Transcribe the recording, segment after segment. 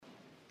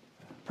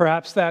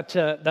Perhaps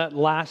that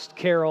last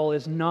carol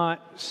is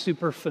not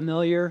super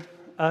familiar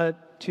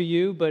to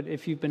you, but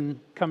if you've been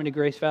coming to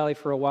Grace Valley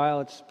for a while,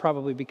 it's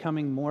probably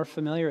becoming more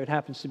familiar. It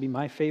happens to be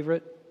my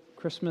favorite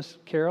Christmas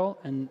carol,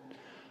 and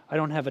I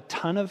don't have a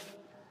ton of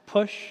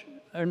push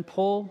and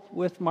pull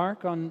with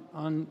Mark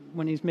on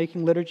when he's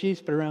making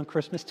liturgies, but around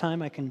Christmas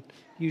time I can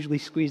usually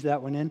squeeze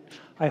that one in.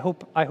 I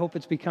hope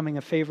it's becoming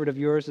a favorite of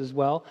yours as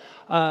well.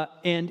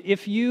 And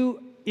if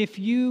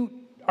you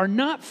are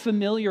not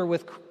familiar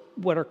with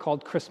what are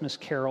called Christmas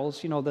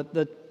carols, you know,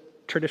 the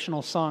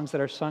traditional songs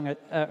that are sung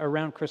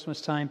around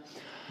Christmas time,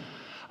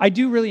 I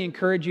do really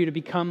encourage you to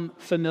become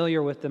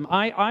familiar with them.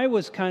 I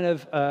was kind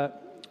of,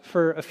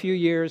 for a few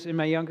years in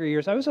my younger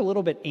years, I was a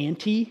little bit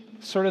anti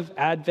sort of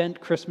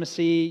Advent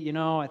Christmassy. You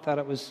know, I thought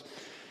it was,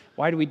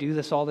 why do we do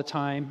this all the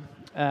time?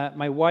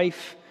 My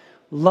wife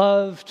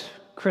loved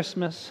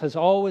Christmas, has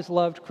always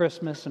loved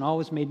Christmas, and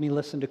always made me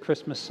listen to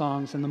Christmas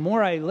songs. And the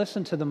more I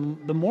listened to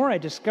them, the more I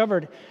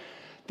discovered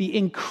the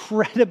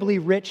incredibly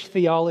rich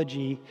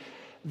theology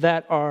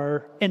that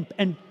are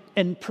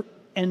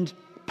and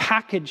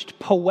packaged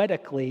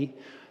poetically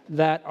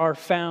that are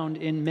found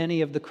in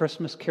many of the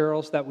Christmas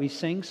carols that we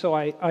sing. So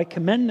I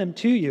commend them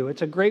to you.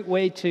 It's a great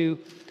way to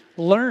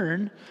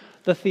learn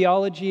the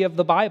theology of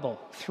the Bible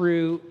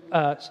through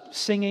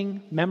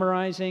singing,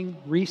 memorizing,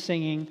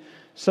 re-singing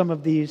some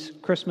of these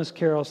Christmas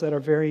carols that are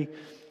very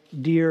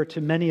dear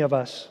to many of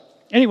us.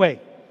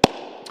 Anyway,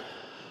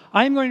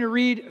 I'm going to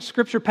read a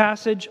scripture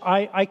passage.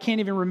 I can't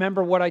even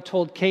remember what I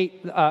told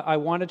Kate I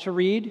wanted to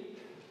read.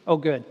 Oh,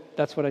 good.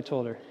 That's what I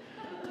told her.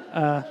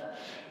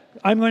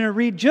 I'm going to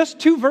read just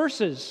 2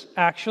 verses,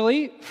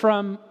 actually,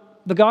 from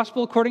the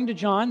Gospel according to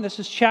John. This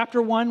is chapter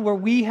 1, where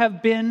we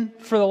have been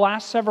for the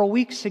last several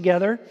weeks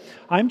together.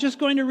 I'm just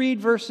going to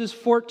read verses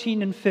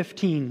 14 and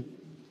 15.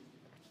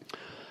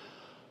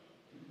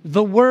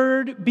 The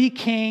Word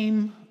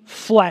became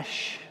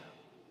flesh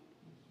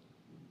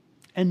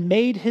and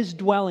made his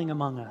dwelling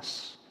among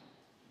us.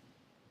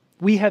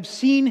 We have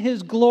seen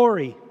his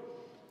glory,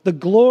 the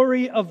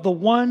glory of the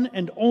one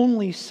and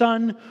only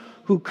Son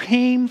who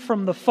came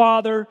from the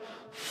Father,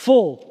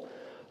 full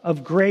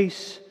of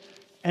grace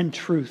and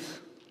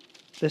truth.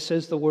 This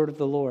is the word of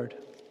the Lord.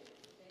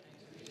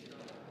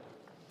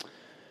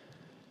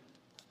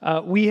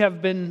 We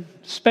have been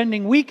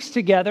spending weeks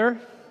together,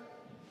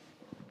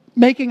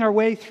 making our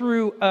way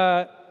through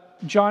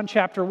John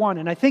chapter 1.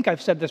 And I think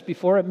I've said this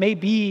before.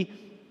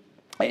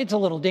 It's a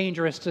little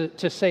dangerous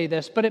to say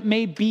this, but it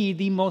may be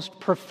the most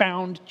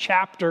profound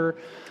chapter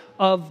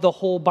of the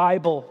whole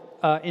Bible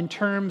in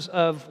terms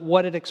of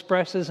what it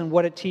expresses and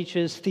what it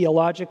teaches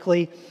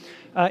theologically.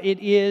 It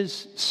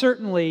is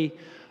certainly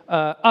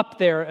up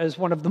there as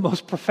one of the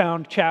most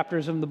profound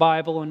chapters in the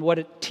Bible and what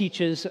it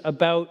teaches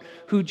about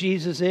who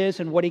Jesus is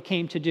and what he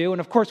came to do.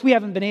 And of course, we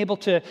haven't been able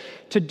to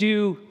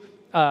do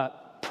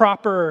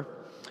proper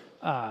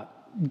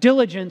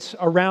diligence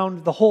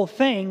around the whole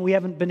thing. We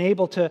haven't been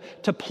able to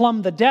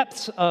plumb the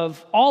depths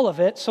of all of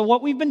it. So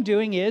what we've been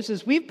doing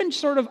is we've been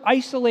sort of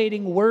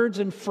isolating words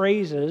and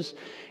phrases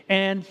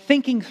and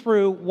thinking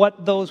through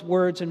what those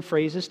words and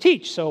phrases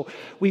teach. So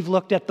we've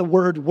looked at the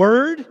word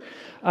word.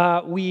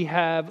 We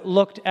have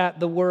looked at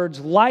the words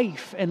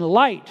life and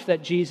light,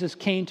 that Jesus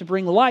came to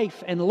bring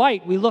life and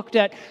light. We looked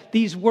at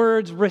these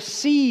words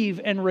receive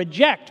and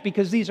reject,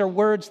 because these are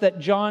words that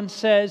John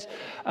says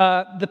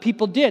the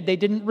people did. They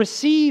didn't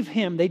receive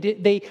him.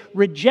 They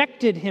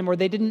rejected him, or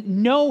they didn't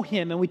know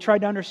him. And we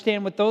tried to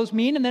understand what those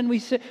mean. And then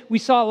we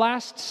saw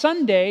last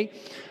Sunday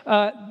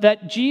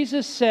that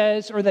Jesus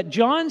says, or that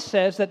John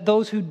says, that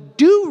those who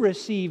do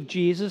receive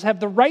Jesus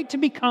have the right to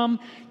become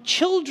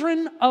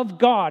children of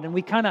God. And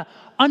we kind of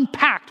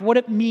unpacked what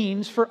it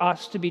means for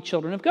us to be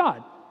children of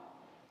God.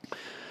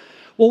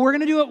 Well, we're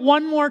going to do it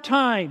one more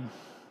time,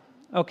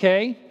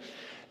 okay?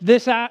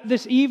 This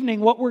evening,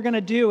 what we're going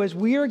to do is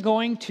we are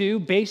going to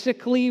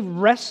basically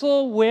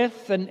wrestle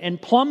with and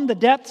plumb the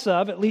depths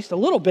of, at least a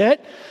little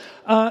bit,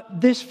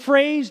 this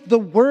phrase, the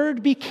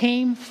Word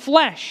became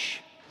flesh.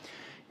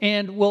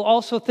 And we'll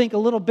also think a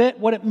little bit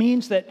what it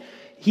means that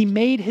he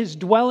made his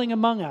dwelling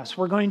among us.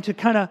 We're going to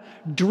kind of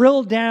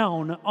drill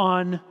down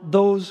on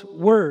those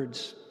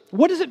words.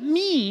 What does it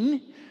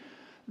mean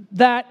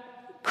that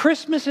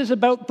Christmas is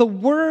about the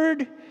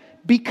Word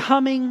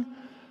becoming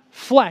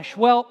flesh?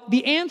 Well,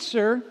 the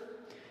answer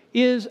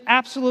is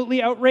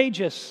absolutely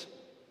outrageous,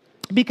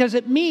 because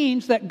it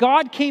means that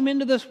God came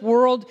into this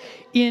world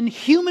in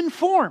human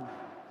form.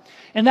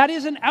 And that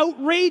is an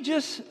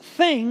outrageous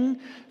thing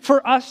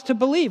for us to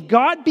believe.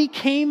 God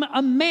became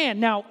a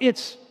man. Now,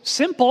 it's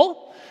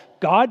simple.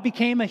 God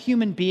became a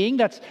human being.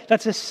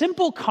 That's a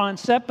simple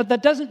concept, but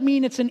that doesn't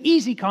mean it's an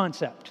easy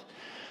concept.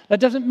 That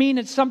doesn't mean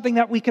it's something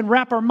that we can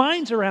wrap our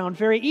minds around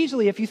very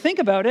easily. If you think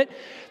about it,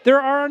 there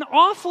are an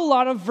awful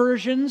lot of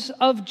versions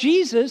of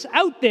Jesus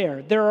out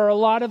there. There are a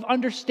lot of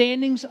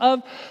understandings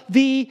of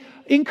the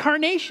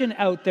incarnation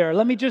out there.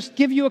 Let me just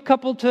give you a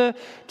couple to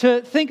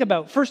think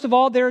about. First of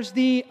all, there's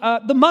the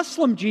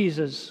Muslim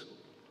Jesus,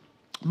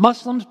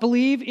 Muslims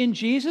believe in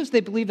Jesus.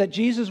 They believe that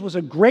Jesus was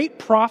a great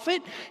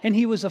prophet and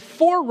he was a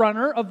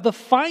forerunner of the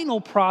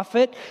final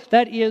prophet,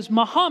 that is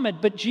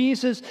Muhammad. But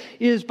Jesus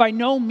is by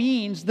no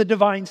means the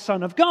divine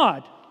Son of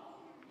God.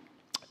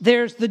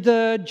 There's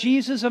the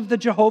Jesus of the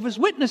Jehovah's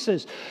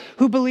Witnesses,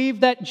 who believe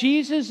that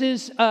Jesus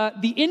is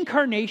the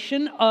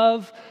incarnation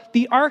of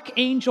the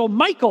archangel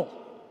Michael.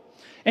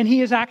 And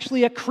he is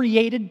actually a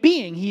created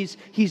being.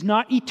 He's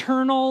not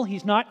eternal,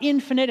 he's not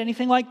infinite,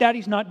 anything like that.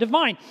 He's not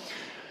divine.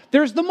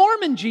 There's the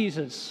Mormon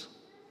Jesus.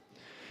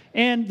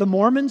 And the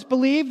Mormons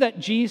believe that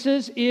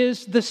Jesus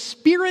is the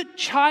spirit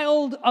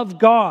child of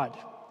God,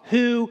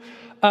 who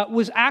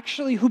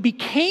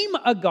became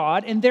a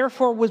God and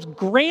therefore was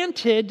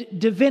granted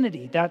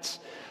divinity. That's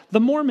the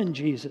Mormon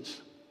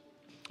Jesus.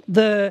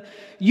 The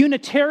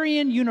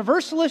Unitarian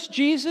Universalist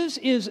Jesus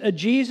is a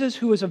Jesus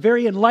who is a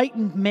very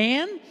enlightened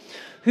man,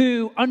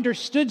 who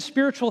understood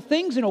spiritual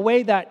things in a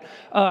way that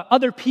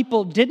other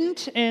people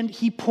didn't, and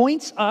he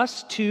points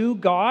us to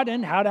God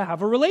and how to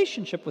have a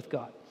relationship with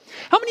God.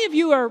 How many of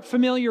you are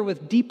familiar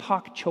with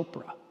Deepak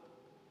Chopra?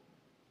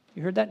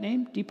 You heard that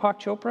name, Deepak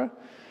Chopra?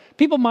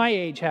 People my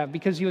age have,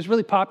 because he was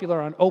really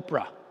popular on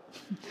Oprah.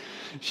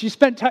 He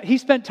spent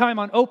time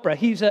on Oprah.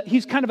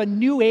 He's kind of a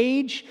new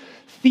age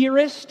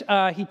theorist.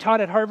 He taught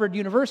at Harvard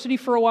University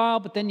for a while,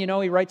 but then,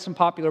 he writes some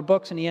popular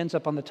books and he ends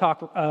up on the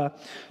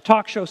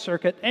talk show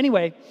circuit.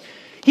 Anyway,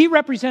 he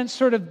represents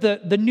sort of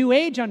the new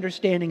age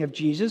understanding of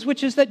Jesus,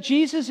 which is that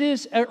Jesus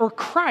is, or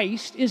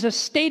Christ, is a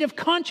state of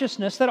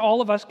consciousness that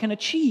all of us can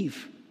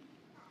achieve.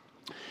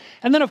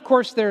 And then, of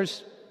course,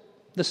 there's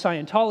the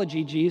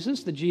Scientology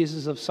Jesus, the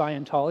Jesus of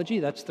Scientology.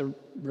 That's the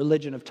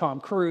religion of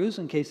Tom Cruise,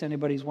 in case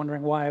anybody's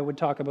wondering why I would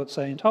talk about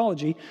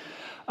Scientology,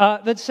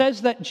 that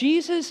says that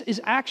Jesus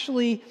is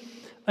actually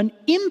an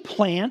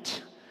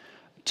implant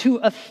to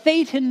a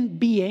Thetan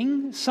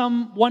being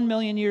some 1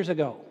 million years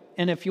ago.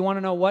 And if you want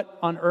to know what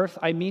on earth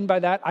I mean by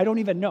that, I don't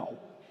even know.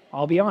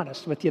 I'll be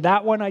honest with you.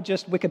 That one I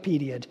just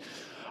Wikipedia'd.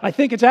 I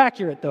think it's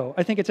accurate, though.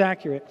 I think it's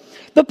accurate.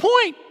 The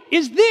point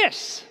is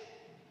this.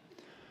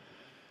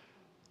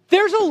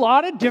 There's a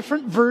lot of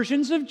different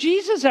versions of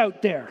Jesus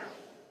out there.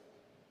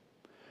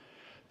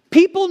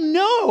 People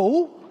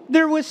know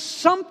there was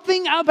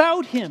something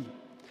about him,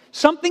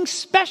 something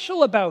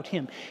special about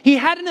him. He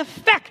had an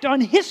effect on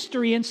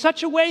history in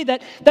such a way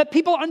that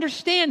people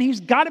understand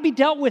he's got to be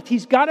dealt with,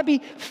 he's got to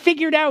be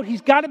figured out,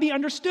 he's got to be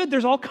understood.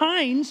 There's all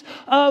kinds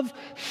of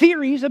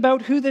theories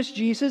about who this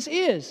Jesus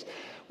is.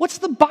 What's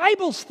the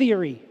Bible's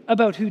theory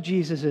about who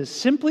Jesus is?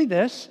 Simply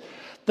this: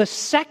 the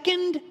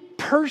second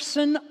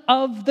person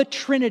of the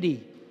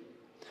Trinity.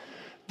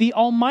 The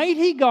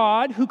Almighty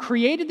God who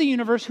created the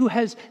universe, who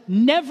has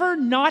never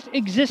not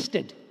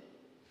existed,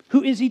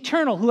 who is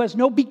eternal, who has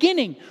no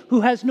beginning,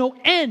 who has no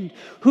end,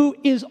 who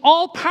is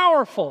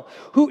all-powerful,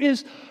 who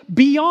is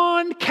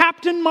beyond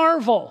Captain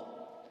Marvel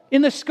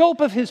in the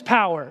scope of his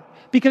power,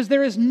 because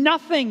there is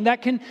nothing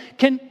that can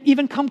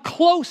even come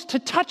close to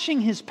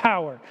touching his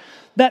power.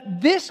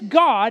 That this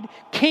God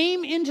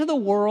came into the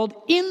world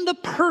in the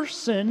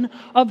person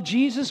of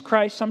Jesus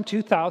Christ some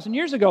 2,000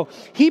 years ago.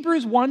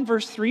 Hebrews 1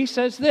 verse 3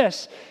 says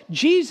this: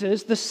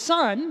 Jesus, the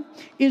Son,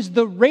 is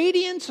the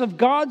radiance of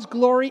God's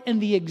glory and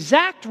the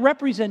exact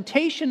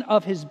representation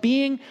of his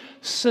being,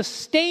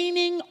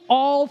 sustaining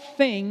all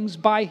things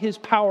by his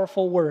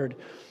powerful word.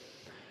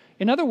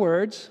 In other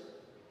words,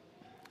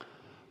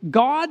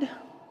 God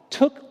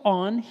took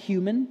on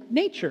human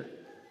nature.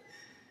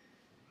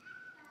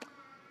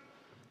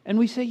 And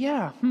we say,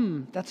 yeah,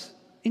 that's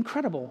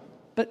incredible.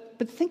 But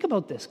think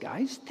about this,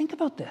 guys. Think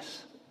about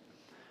this.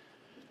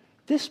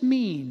 This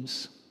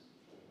means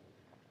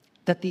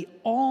that the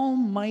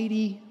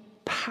almighty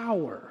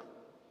power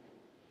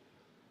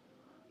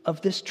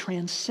of this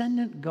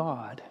transcendent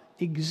God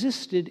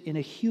existed in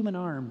a human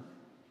arm.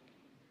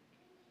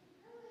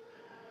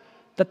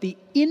 That the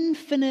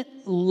infinite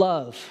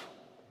love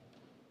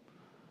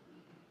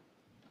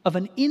of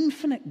an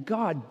infinite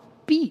God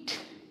beat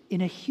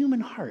in a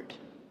human heart.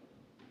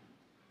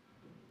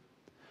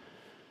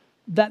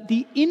 That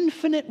the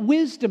infinite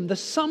wisdom, the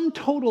sum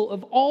total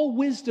of all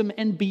wisdom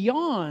and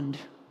beyond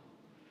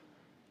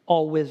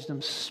all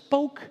wisdom,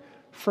 spoke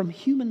from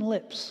human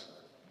lips.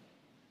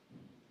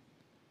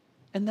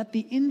 And that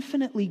the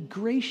infinitely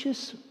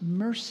gracious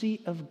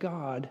mercy of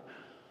God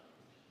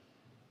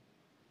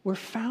were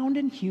found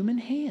in human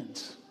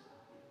hands.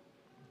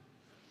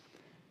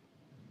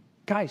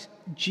 Guys,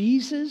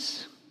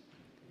 Jesus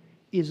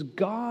is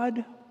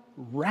God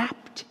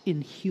wrapped in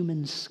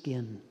human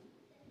skin.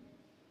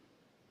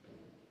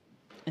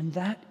 And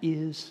that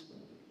is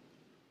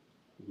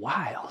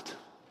wild.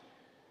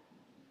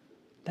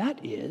 That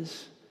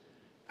is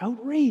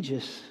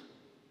outrageous.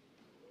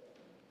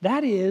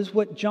 That is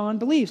what John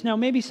believes. Now,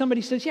 maybe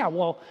somebody says, yeah,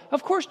 well,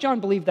 of course John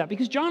believed that,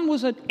 because John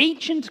was an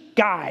ancient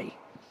guy.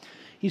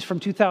 He's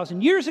from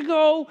 2,000 years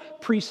ago,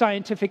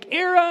 pre-scientific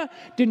era,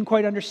 didn't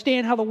quite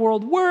understand how the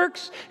world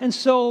works, and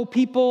so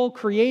people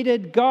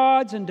created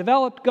gods and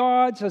developed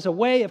gods as a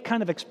way of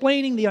kind of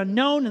explaining the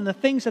unknown and the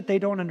things that they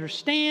don't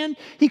understand.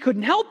 He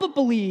couldn't help but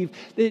believe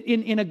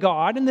in a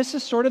God, and this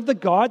is sort of the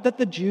God that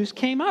the Jews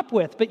came up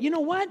with. But you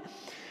know what?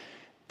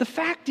 The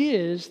fact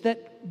is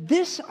that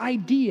this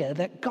idea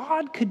that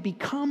God could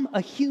become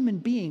a human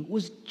being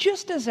was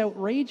just as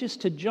outrageous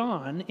to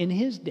John in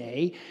his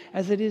day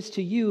as it is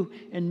to you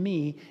and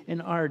me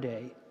in our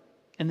day.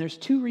 And there's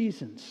two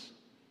reasons.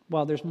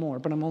 Well, there's more,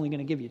 but I'm only going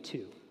to give you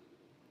two.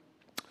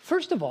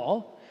 First of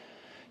all,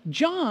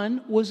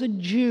 John was a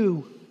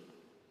Jew.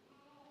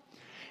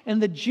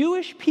 And the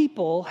Jewish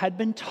people had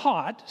been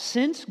taught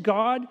since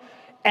God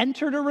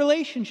entered a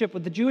relationship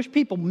with the Jewish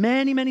people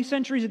many, many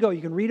centuries ago. You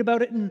can read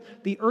about it in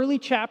the early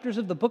chapters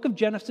of the book of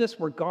Genesis,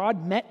 where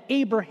God met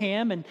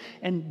Abraham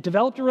and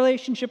developed a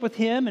relationship with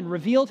him and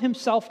revealed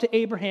himself to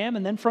Abraham.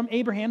 And then from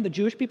Abraham, the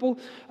Jewish people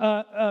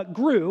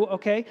grew,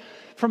 okay?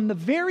 From the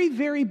very,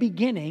 very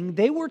beginning,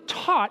 they were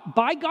taught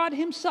by God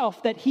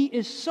himself that he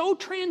is so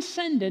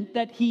transcendent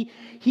that he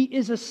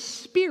is a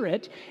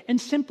spirit and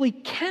simply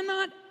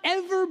cannot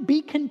ever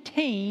be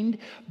contained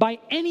by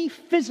any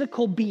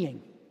physical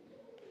being.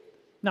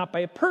 Not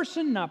by a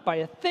person, not by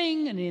a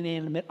thing, an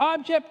inanimate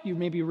object. You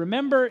maybe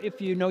remember,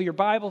 if you know your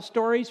Bible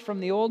stories from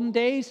the olden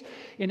days,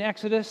 in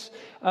Exodus,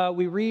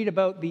 we read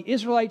about the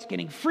Israelites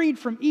getting freed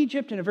from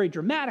Egypt in a very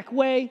dramatic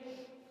way.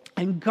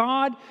 And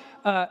God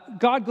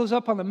goes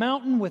up on the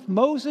mountain with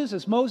Moses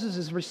as Moses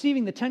is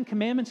receiving the Ten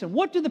Commandments. And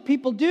what do the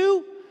people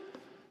do?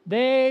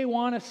 They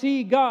want to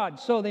see God,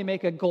 so they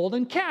make a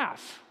golden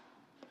calf.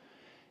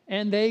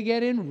 And they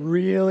get in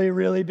really,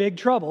 really big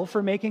trouble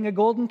for making a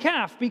golden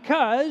calf,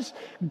 because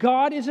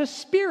God is a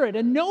spirit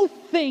and no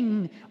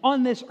thing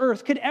on this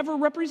earth could ever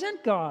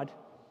represent God.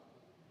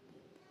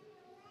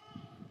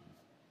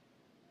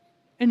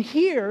 And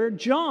here,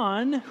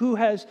 John, who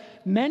has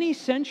many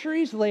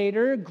centuries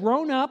later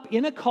grown up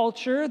in a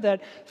culture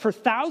that for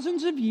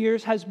thousands of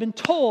years has been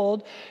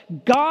told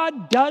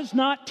God does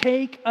not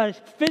take a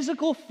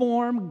physical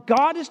form,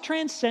 God is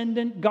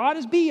transcendent, God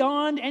is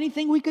beyond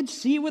anything we could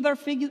see with our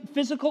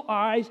physical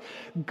eyes,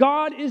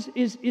 God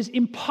is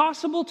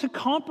impossible to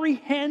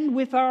comprehend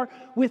with our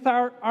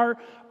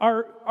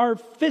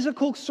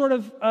physical sort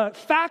of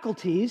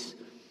faculties.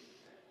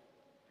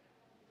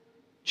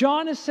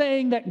 John is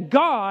saying that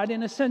God,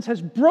 in a sense,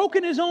 has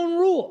broken his own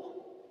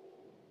rule.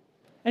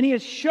 And he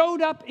has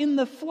shown up in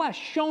the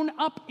flesh.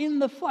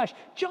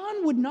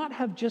 John would not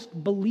have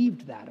just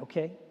believed that,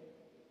 okay?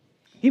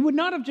 He would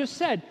not have just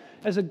said,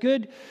 as a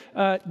good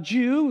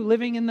Jew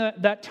living in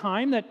that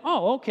time, that,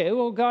 oh, okay,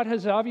 well, God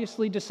has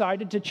obviously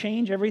decided to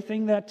change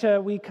everything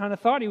that we kind of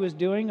thought he was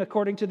doing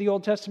according to the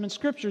Old Testament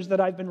scriptures that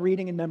I've been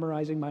reading and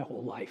memorizing my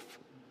whole life.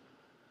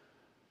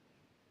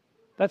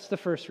 That's the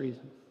first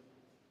reason.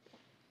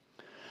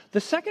 The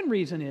second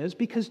reason is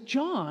because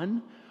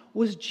John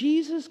was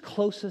Jesus'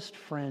 closest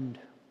friend.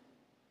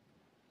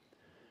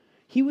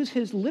 He was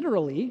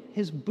literally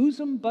his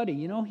bosom buddy.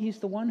 You know, he's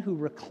the one who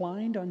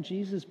reclined on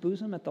Jesus'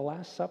 bosom at the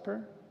Last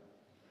Supper.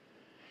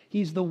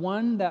 He's the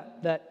one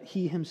that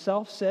he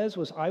himself says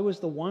I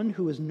was the one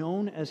who was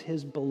known as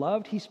his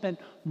beloved. He spent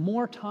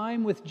more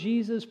time with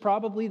Jesus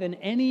probably than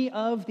any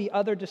of the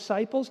other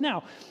disciples.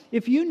 Now,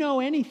 if you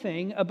know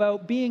anything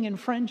about being in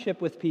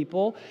friendship with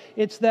people,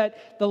 it's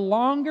that the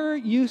longer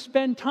you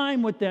spend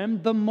time with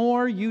them, the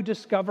more you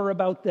discover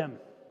about them.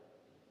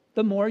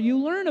 The more you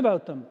learn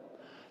about them.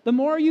 The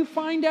more you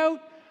find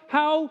out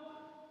how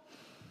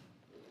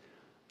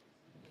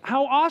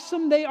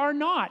awesome they are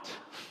not.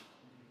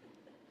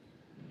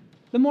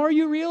 The more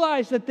you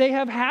realize that they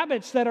have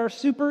habits that are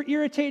super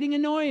irritating,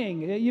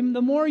 annoying.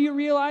 The more you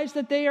realize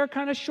that they are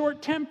kind of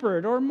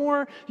short-tempered, or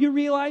more you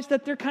realize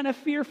that they're kind of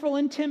fearful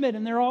and timid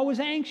and they're always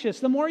anxious.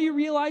 The more you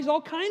realize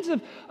all kinds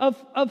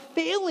of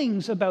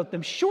failings about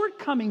them,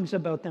 shortcomings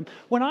about them.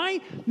 When I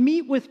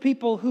meet with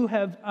people who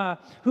have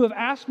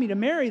asked me to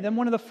marry them,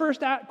 one of the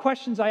first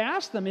questions I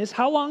ask them is,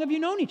 how long have you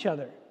known each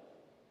other?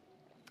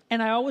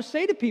 And I always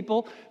say to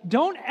people,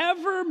 don't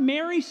ever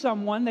marry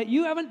someone that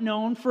you haven't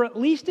known for at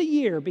least a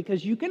year,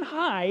 because you can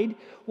hide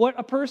what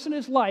a person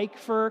is like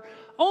for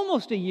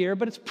almost a year,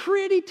 but it's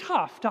pretty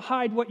tough to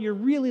hide what you're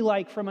really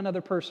like from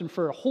another person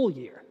for a whole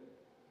year.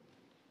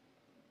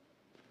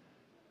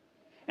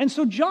 And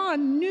so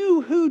John knew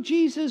who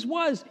Jesus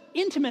was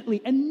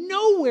intimately, and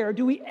nowhere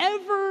do we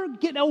ever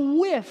get a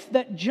whiff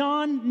that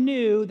John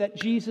knew that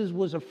Jesus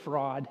was a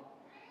fraud.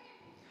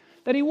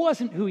 That he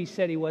wasn't who he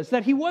said he was,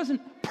 that he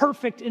wasn't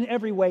perfect in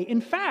every way.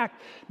 In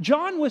fact,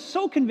 John was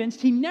so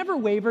convinced he never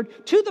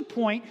wavered, to the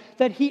point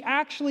that he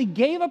actually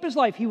gave up his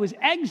life. He was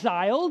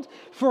exiled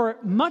for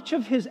much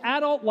of his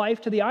adult life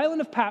to the island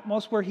of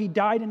Patmos, where he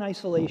died in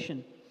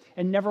isolation.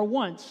 And never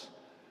once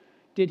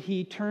did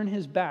he turn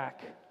his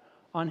back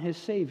on his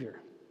Savior.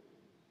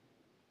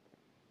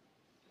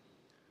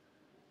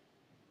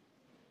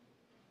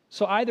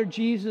 So either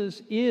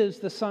Jesus is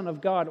the Son of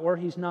God or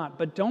he's not.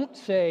 But don't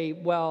say,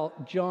 well,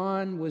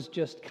 John was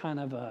just kind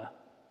of a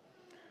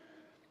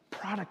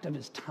product of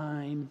his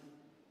time.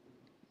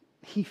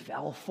 He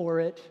fell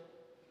for it.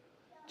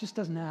 It just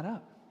doesn't add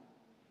up.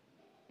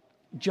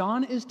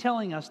 John is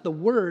telling us the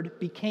Word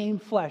became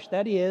flesh.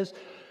 That is,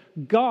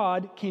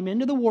 God came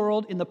into the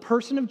world in the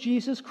person of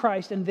Jesus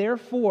Christ, and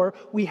therefore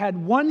we had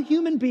one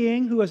human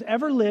being who has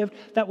ever lived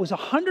that was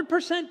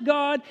 100%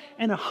 God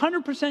and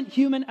 100%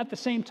 human at the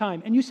same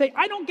time. And you say,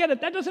 I don't get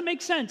it. That doesn't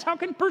make sense. How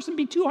can a person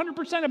be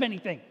 200% of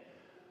anything?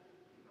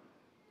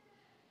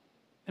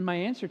 And my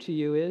answer to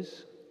you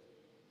is,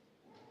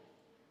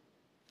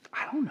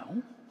 I don't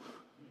know.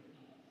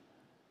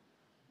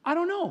 I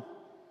don't know.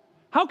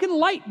 How can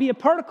light be a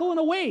particle in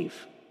a wave?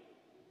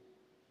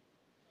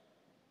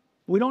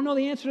 We don't know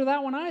the answer to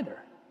that one either.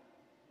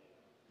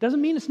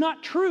 Doesn't mean it's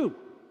not true.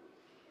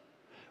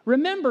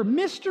 Remember,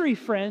 mystery,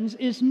 friends,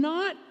 is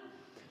not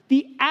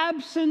the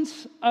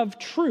absence of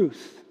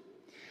truth.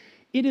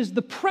 It is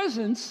the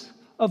presence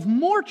of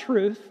more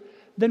truth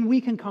than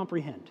we can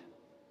comprehend.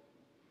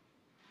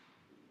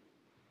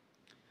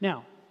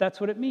 Now, that's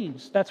what it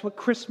means. That's what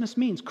Christmas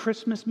means.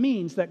 Christmas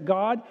means that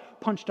God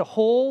punched a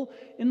hole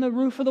in the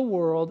roof of the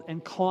world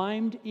and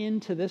climbed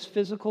into this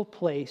physical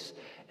place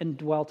and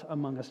dwelt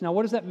among us. Now,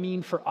 what does that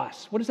mean for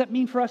us? What does that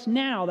mean for us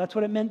now? That's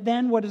what it meant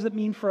then. What does it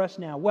mean for us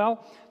now?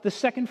 Well, the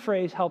second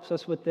phrase helps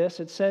us with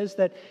this. It says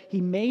that he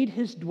made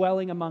his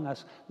dwelling among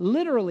us.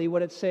 Literally,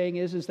 what it's saying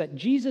is that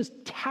Jesus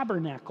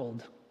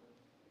tabernacled.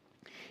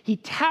 He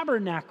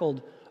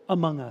tabernacled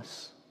among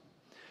us.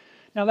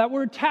 Now, that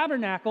word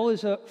tabernacle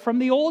is from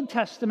the Old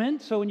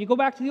Testament. So when you go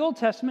back to the Old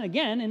Testament,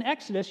 again, in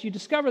Exodus, you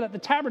discover that the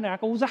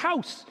tabernacle was a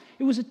house.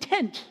 It was a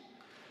tent.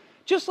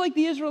 Just like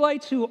the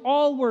Israelites who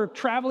all were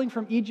traveling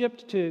from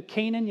Egypt to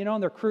Canaan,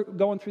 and they're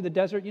going through the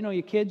desert.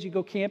 You kids, you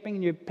go camping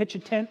and you pitch a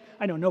tent.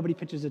 I know nobody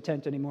pitches a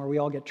tent anymore. We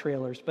all get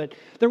trailers. But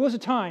there was a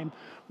time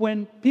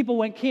when people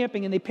went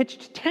camping and they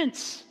pitched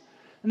tents.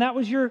 And that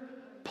was your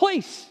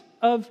place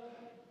of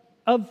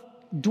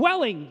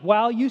dwelling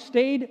while you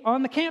stayed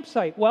on the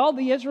campsite. Well,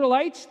 the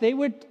Israelites, they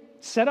would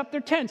set up their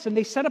tents, and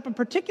they set up a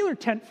particular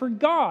tent for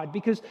God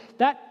because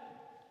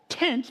that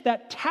tent,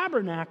 that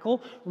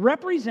tabernacle,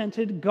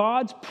 represented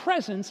God's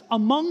presence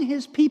among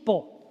his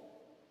people.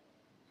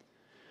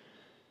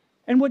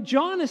 And what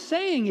John is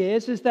saying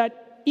is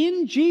that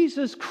in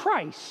Jesus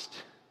Christ,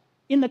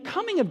 in the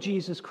coming of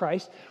Jesus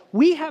Christ,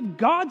 we have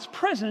God's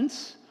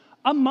presence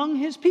among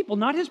his people.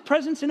 Not his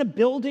presence in a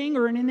building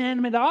or an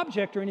inanimate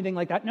object or anything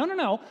like that.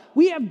 No.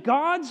 We have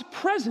God's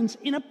presence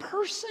in a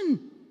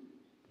person.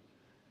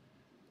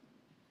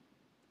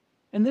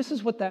 And this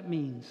is what that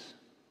means.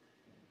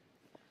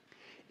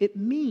 It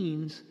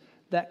means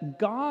that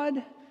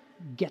God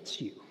gets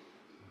you.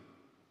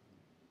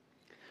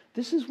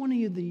 This is one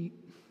of the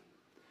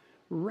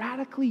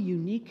radically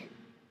unique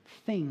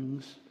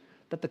things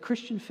that the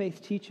Christian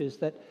faith teaches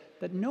that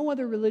no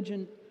other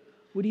religion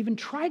would even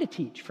try to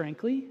teach,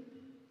 frankly.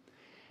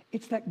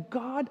 It's that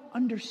God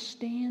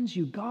understands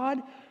you.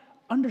 God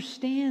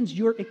understands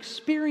your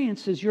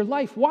experiences, your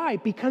life. Why?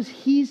 Because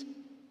he's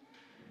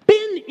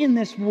been in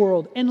this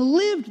world and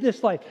lived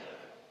this life.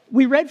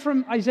 We read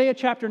from Isaiah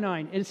chapter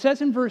 9. It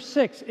says in verse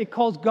 6, it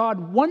calls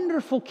God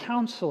Wonderful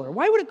Counselor.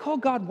 Why would it call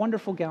God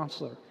Wonderful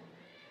Counselor?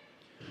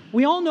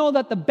 We all know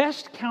that the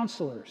best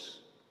counselors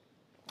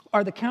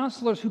are the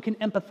counselors who can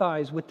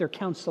empathize with their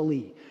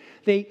counselee.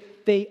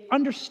 They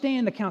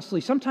understand the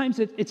counselee. Sometimes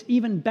it's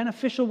even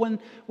beneficial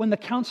when the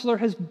counselor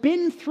has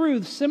been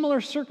through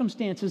similar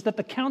circumstances that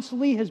the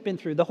counselee has been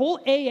through. The whole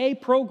AA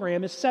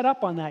program is set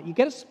up on that. You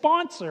get a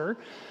sponsor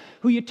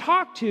who you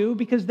talk to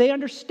because they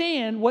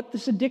understand what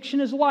this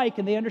addiction is like,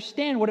 and they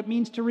understand what it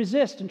means to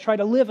resist and try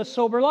to live a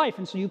sober life.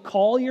 And so you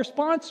call your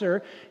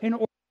sponsor in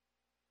order.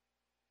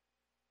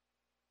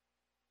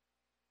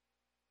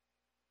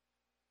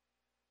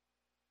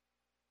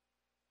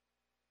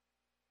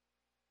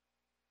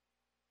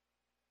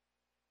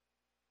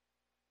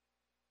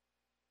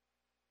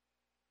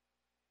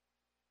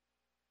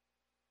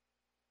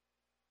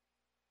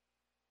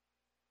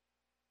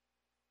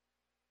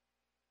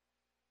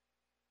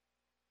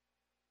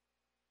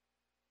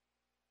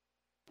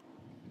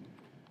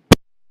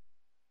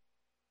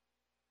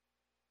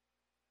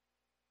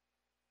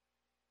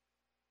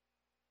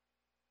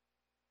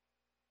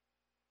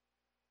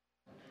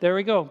 There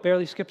we go.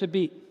 Barely skipped a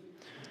beat.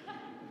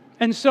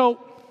 And so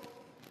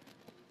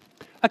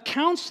a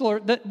counselor,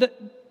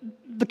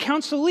 the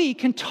counselee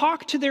can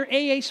talk to their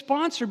AA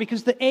sponsor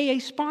because the AA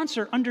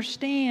sponsor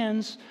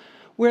understands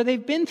where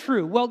they've been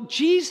through. Well,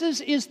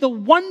 Jesus is the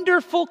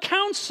wonderful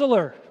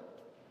counselor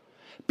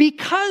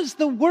because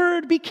the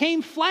Word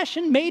became flesh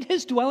and made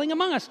his dwelling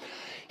among us.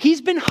 He's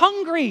been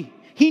hungry.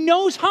 He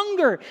knows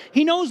hunger.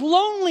 He knows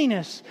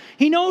loneliness.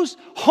 He knows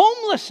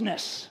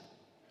homelessness.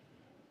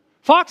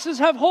 Foxes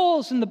have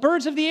holes and the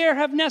birds of the air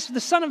have nests. The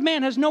Son of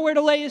Man has nowhere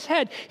to lay his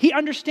head. He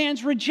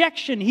understands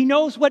rejection. He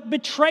knows what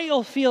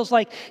betrayal feels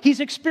like. He's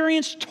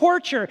experienced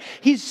torture.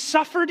 He's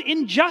suffered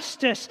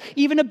injustice,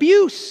 even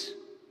abuse.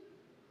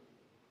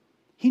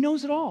 He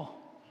knows it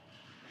all.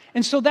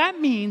 And so that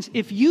means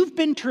if you've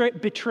been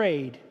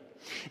betrayed,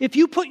 If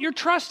you put your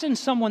trust in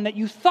someone that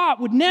you thought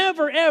would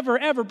never, ever,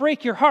 ever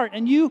break your heart,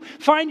 and you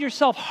find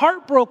yourself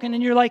heartbroken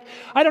and you're like,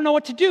 I don't know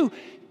what to do,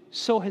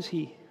 so has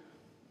he.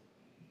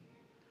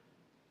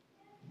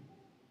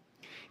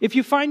 If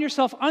you find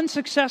yourself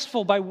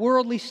unsuccessful by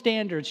worldly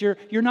standards, you're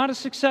not as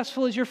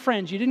successful as your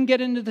friends, you didn't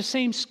get into the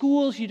same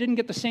schools, you didn't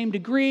get the same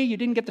degree, you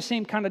didn't get the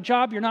same kind of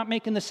job, you're not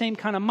making the same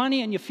kind of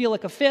money, and you feel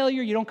like a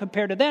failure, you don't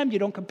compare to them, you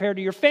don't compare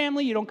to your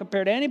family, you don't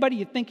compare to anybody,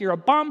 you think you're a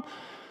bum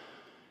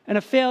and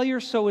a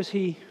failure, so is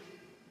he.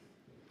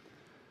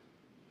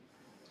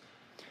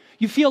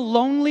 You feel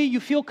lonely, you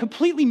feel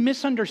completely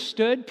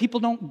misunderstood, people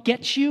don't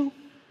get you.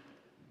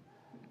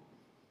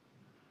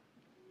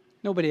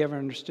 Nobody ever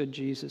understood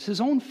Jesus.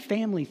 His own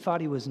family thought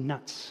he was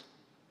nuts.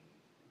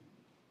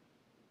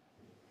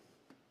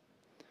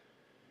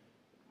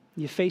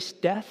 You face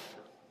death.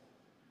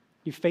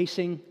 You're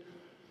facing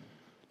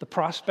the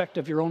prospect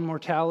of your own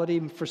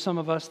mortality. For some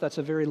of us, that's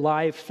a very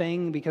live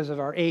thing because of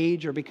our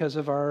age or because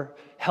of our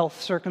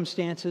health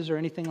circumstances or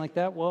anything like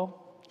that.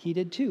 Well, he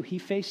did too. He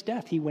faced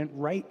death. He went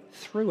right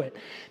through it.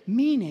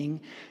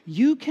 Meaning,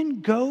 you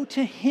can go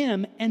to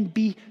him and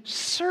be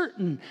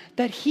certain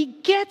that he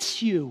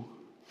gets you.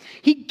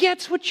 He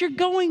gets what you're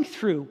going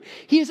through.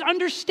 He is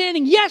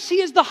understanding. Yes,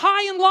 he is the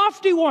high and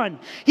lofty one.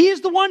 He is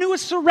the one who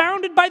is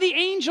surrounded by the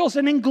angels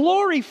and in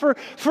glory for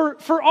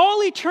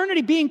all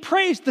eternity being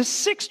praised. The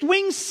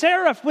sixth-winged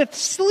seraph with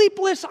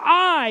sleepless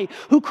eye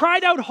who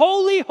cried out,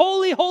 holy,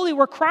 holy, holy.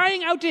 We're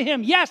crying out to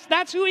him. Yes,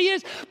 that's who he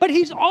is. But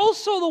he's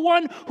also the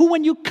one who,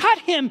 when you cut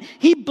him,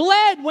 he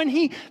bled. When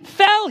he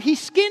fell, he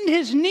skinned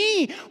his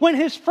knee. When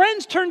his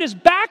friends turned his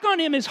back on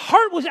him, his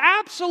heart was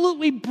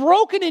absolutely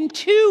broken in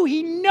two.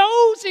 He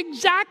knows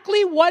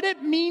exactly what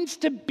it means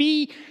to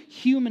be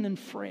human and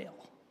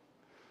frail.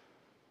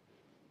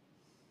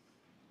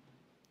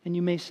 And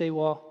you may say,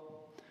 well,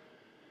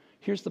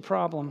 here's the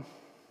problem.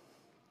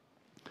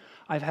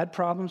 I've had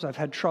problems, I've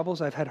had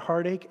troubles, I've had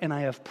heartache, and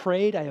I have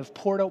prayed, I have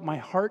poured out my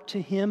heart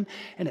to him,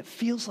 and it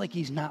feels like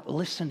he's not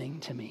listening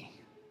to me.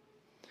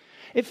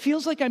 It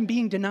feels like I'm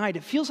being denied.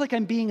 It feels like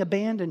I'm being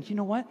abandoned. You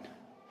know what?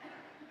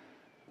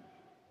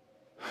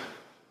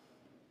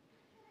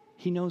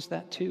 He knows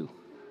that too.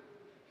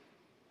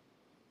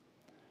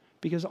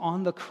 Because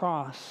on the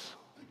cross,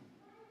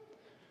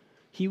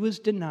 he was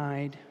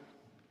denied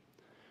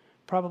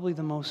probably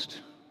the most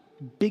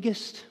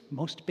biggest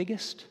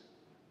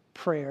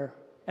prayer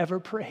ever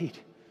prayed.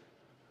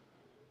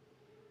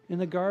 In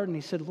the garden,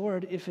 he said,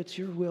 Lord, if it's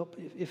your will,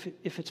 if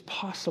it's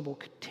possible,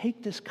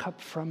 take this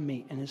cup from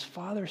me. And his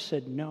father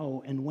said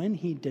no. And when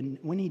he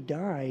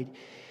died,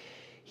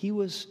 he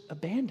was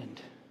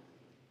abandoned.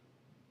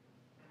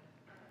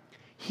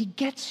 He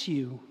gets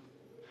you.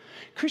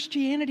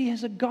 Christianity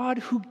has a God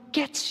who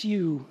gets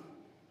you,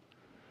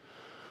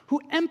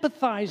 who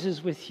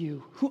empathizes with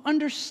you, who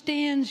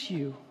understands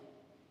you.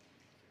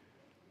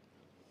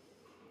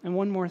 And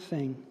one more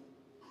thing.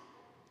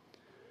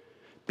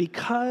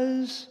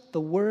 Because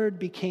the Word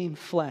became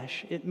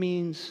flesh, it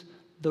means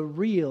the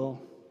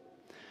real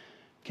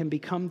can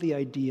become the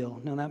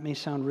ideal. Now that may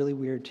sound really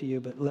weird to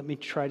you, but let me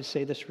try to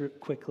say this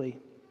quickly.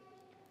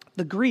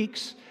 The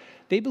Greeks,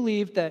 they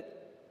believed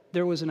that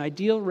there was an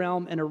ideal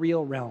realm and a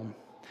real realm.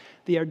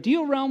 The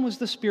ideal realm was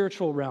the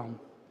spiritual realm.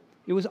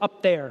 It was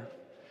up there.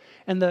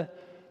 And the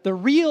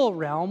real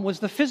realm was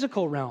the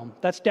physical realm.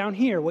 That's down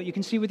here, what you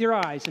can see with your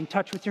eyes and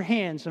touch with your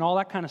hands and all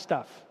that kind of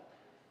stuff.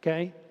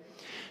 Okay?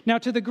 Now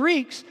to the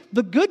Greeks,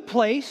 the good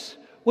place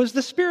was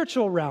the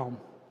spiritual realm.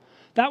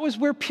 That was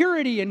where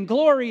purity and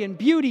glory and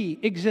beauty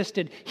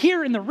existed.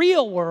 Here in the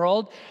real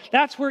world,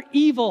 that's where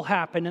evil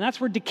happened and that's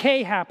where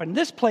decay happened.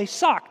 This place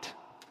sucked.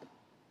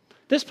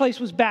 This place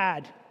was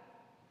bad.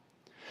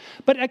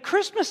 But at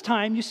Christmas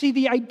time, you see,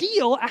 the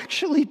ideal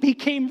actually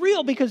became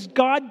real because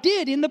God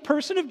did, in the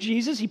person of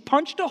Jesus, he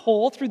punched a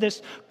hole through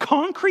this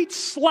concrete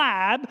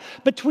slab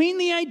between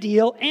the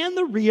ideal and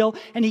the real,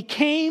 and he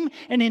came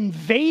and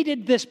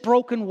invaded this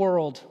broken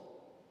world.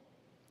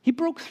 He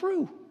broke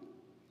through.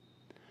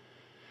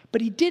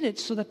 But he did it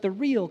so that the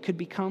real could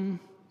become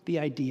the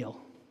ideal.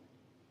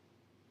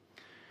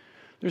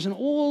 There's an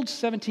old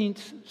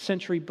 16th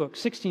century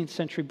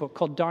book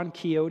called Don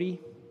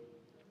Quixote,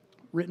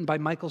 written by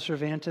Michael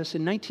Cervantes.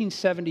 In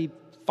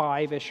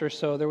 1975-ish or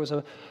so, there was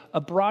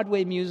a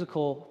Broadway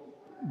musical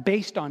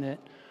based on it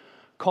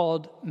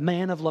called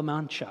Man of La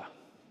Mancha.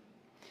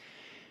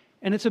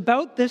 And it's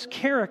about this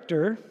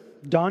character,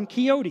 Don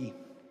Quixote.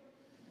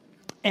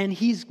 And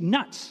he's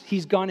nuts.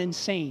 He's gone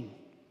insane.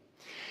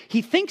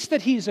 He thinks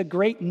that he's a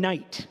great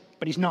knight,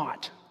 but he's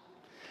not.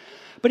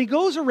 But he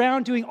goes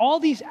around doing all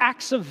these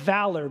acts of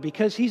valor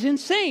because he's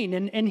insane.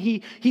 And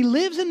he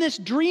lives in this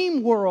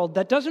dream world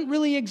that doesn't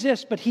really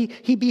exist, but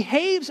he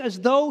behaves as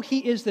though he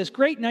is this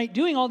great knight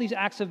doing all these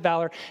acts of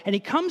valor. And he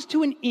comes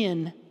to an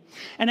inn,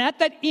 and at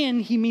that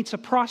inn he meets a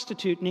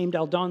prostitute named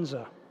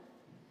Aldonza.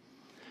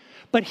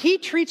 But he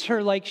treats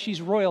her like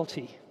she's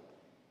royalty.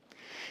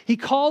 He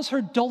calls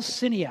her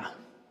Dulcinea.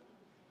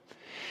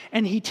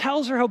 And he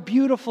tells her how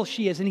beautiful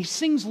she is, and he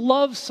sings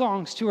love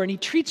songs to her, and he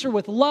treats her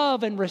with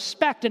love and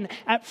respect. And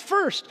at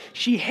first,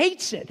 she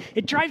hates it.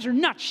 It drives her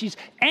nuts. She's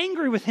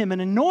angry with him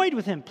and annoyed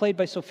with him, played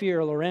by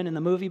Sophia Loren in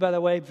the movie, by the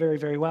way, very,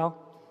 very well,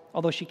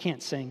 although she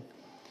can't sing.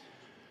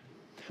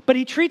 But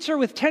he treats her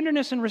with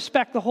tenderness and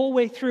respect the whole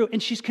way through,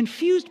 and she's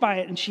confused by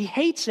it, and she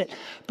hates it.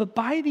 But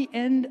by the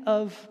end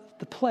of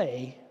the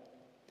play,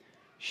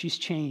 she's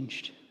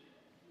changed.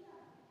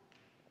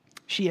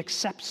 She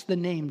accepts the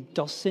name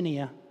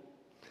Dulcinea,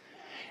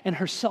 and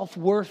her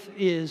self-worth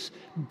is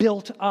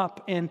built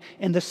up, and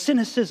the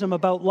cynicism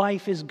about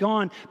life is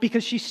gone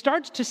because she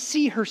starts to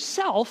see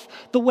herself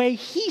the way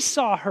he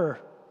saw her.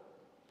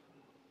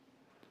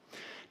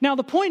 Now,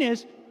 the point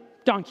is,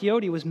 Don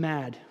Quixote was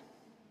mad,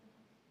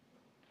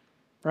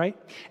 right?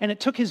 And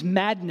it took his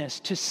madness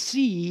to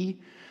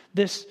see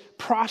this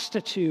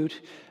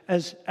prostitute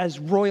as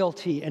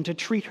royalty and to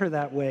treat her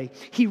that way.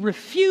 He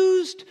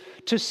refused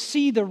to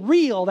see the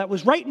real that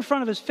was right in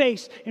front of his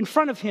face, in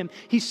front of him.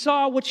 He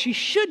saw what she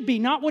should be,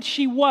 not what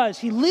she was.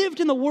 He lived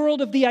in the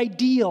world of the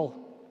ideal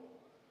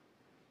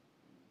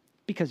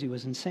because he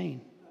was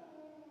insane.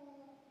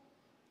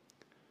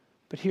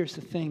 But here's the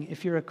thing.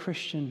 If you're a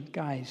Christian,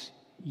 guys,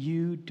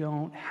 you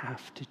don't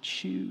have to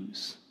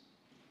choose.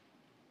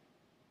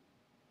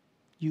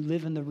 You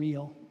live in the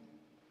real.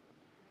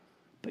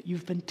 But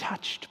you've been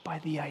touched by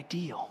the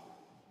ideal.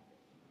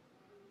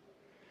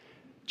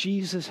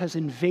 Jesus has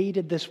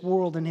invaded this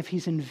world, and if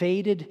he's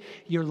invaded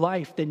your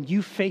life, then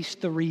you face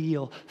the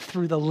real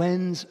through the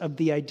lens of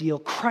the ideal.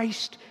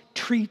 Christ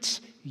treats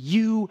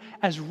you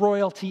as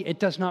royalty. It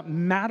does not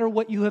matter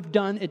what you have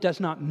done. It does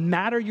not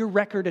matter your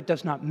record. It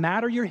does not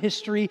matter your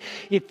history.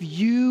 If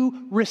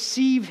you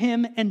receive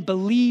him and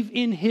believe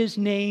in his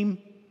name,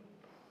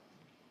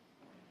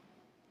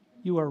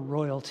 you are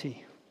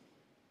royalty.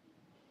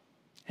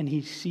 And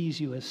he sees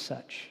you as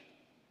such.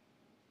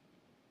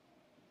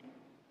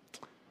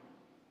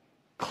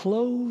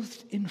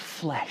 Clothed in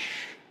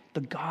flesh,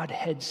 the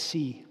Godhead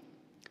see.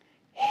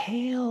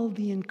 Hail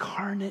the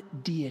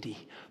incarnate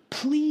deity,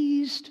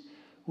 pleased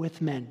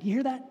with men. You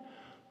hear that?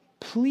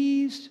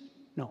 Pleased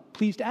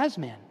as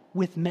man,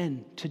 with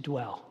men to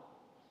dwell.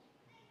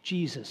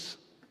 Jesus,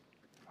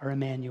 our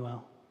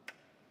Emmanuel.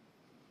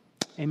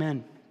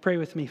 Amen. Pray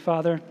with me,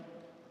 Father.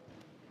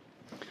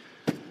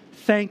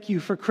 Thank you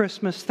for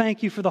Christmas.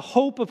 Thank you for the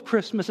hope of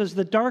Christmas. As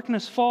the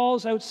darkness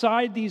falls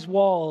outside these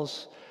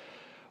walls,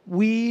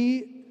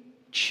 we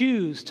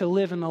choose to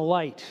live in the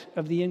light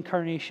of the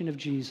incarnation of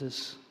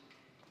Jesus.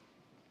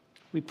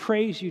 We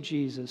praise you,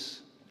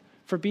 Jesus,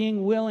 for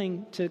being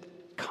willing to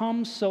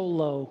come so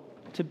low,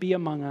 to be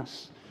among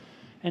us,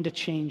 and to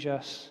change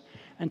us,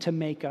 and to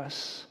make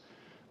us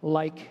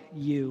like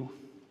you.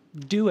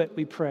 Do it,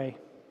 we pray,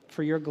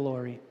 for your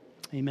glory.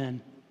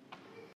 Amen.